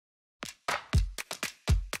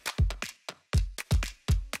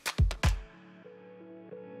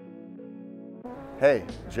Hey,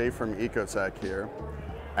 Jay from Ecotech here,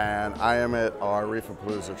 and I am at our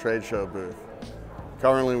Reefapalooza trade show booth.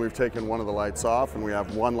 Currently, we've taken one of the lights off and we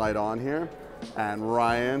have one light on here, and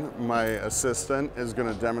Ryan, my assistant, is going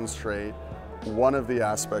to demonstrate one of the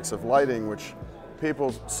aspects of lighting which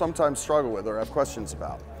people sometimes struggle with or have questions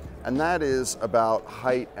about, and that is about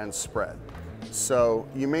height and spread. So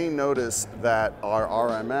you may notice that our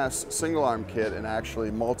RMS single arm kit and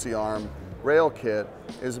actually multi-arm rail kit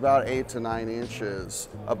is about 8 to 9 inches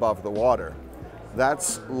above the water.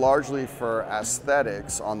 That's largely for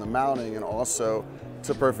aesthetics on the mounting and also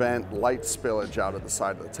to prevent light spillage out of the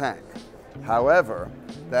side of the tank. However,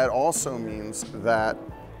 that also means that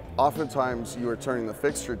oftentimes you are turning the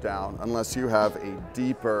fixture down unless you have a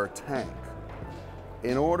deeper tank.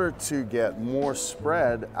 In order to get more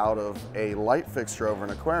spread out of a light fixture over an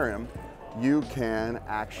aquarium, you can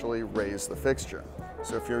actually raise the fixture.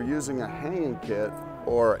 So if you're using a hanging kit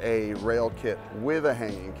or a rail kit with a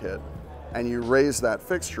hanging kit and you raise that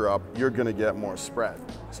fixture up, you're going to get more spread.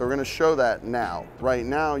 So we're going to show that now. Right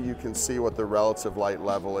now you can see what the relative light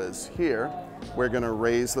level is here. We're going to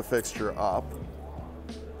raise the fixture up,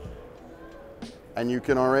 and you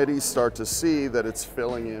can already start to see that it's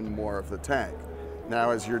filling in more of the tank.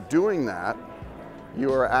 Now, as you're doing that,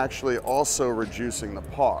 you are actually also reducing the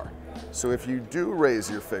par. So if you do raise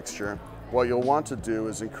your fixture, what you'll want to do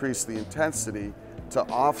is increase the intensity to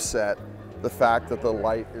offset the fact that the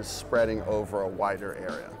light is spreading over a wider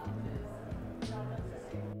area.